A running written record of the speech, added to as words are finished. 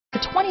The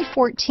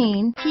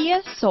 2014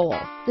 Kia Soul.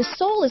 The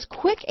Soul is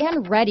quick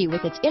and ready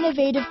with its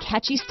innovative,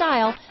 catchy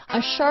style,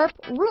 a sharp,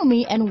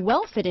 roomy, and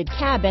well-fitted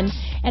cabin,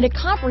 and a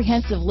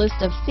comprehensive list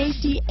of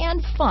safety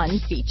and fun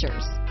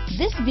features.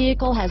 This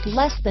vehicle has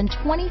less than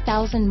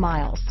 20,000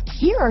 miles.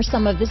 Here are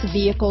some of this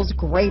vehicle's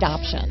great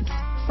options: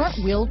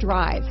 front-wheel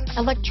drive,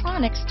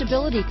 electronic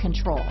stability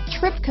control,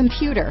 trip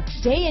computer,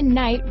 day and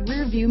night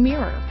rear view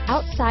mirror,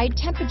 outside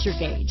temperature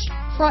gauge,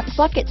 front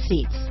bucket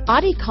seats,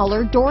 body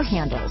color door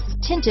handles,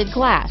 tinted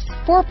glass,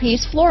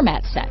 4-piece floor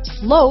mat set,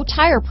 low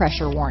tire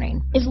pressure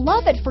warning. Is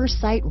love at first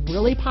sight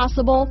really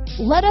possible?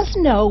 Let us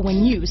know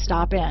when you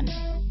stop in.